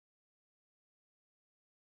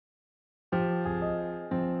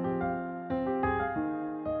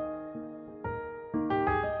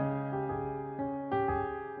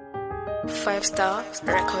Fivestar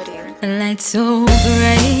recording. Light so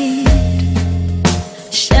bright,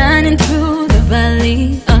 shining through the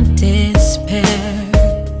valley of despair,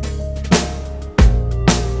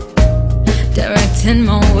 directing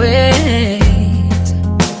my ways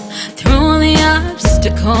through the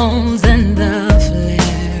obstacles and the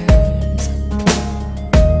flares.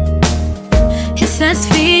 He says,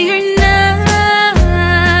 fear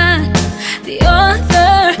not, the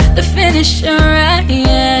author, the finisher I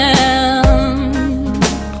am.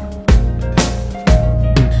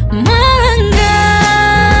 Mwanga,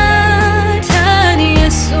 tani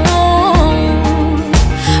yesu,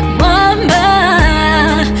 mwamba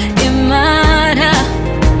imara.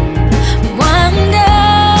 Mwanga,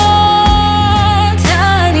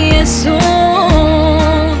 tani yesu,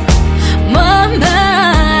 mwamba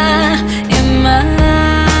imara.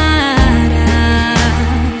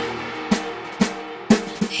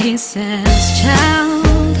 He says,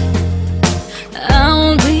 child,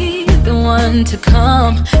 I'll be the one to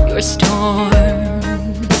calm your storms.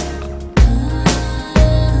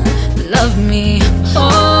 Love me,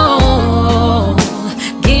 oh,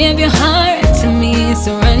 give your heart to me,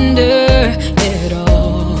 surrender it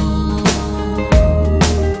all.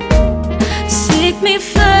 Seek me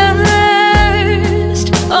first,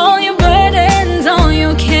 all your burdens, all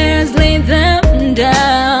your cares, lay them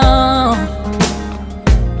down.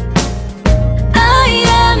 I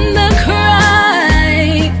am the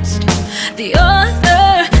Christ, the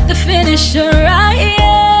author, the finisher I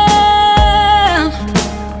am.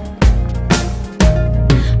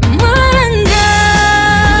 Mwanga,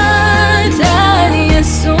 tani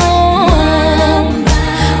yesu,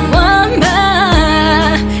 mwamba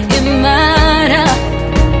imara.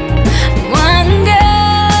 Mwanga,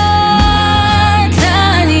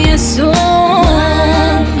 tani yesu,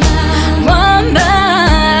 mwamba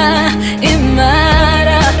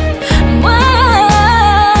imara. Mwanga,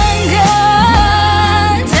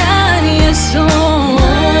 tani yesu,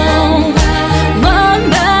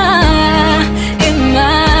 mwamba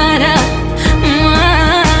imara.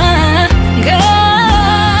 Mwanga,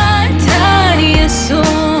 tani yesu,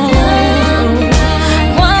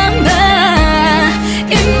 mwamba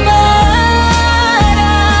imara.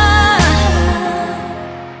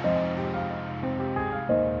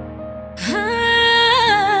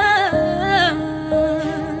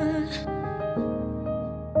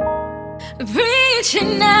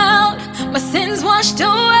 Reaching out, my sins washed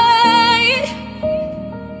away.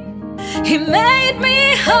 He made me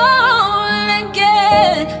whole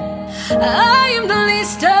again. I am the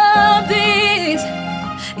least of these,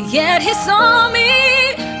 yet he saw me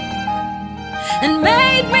and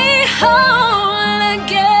made me whole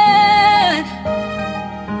again.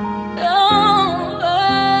 Oh,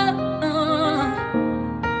 oh,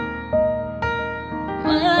 oh.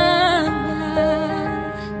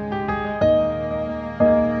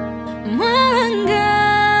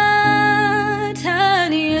 Mwanga,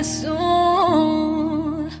 tani yesu,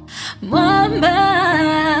 mwamba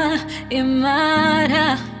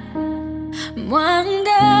imara.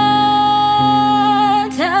 Mwanga,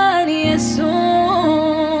 tani yesu,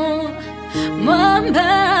 mwamba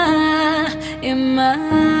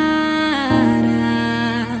imara.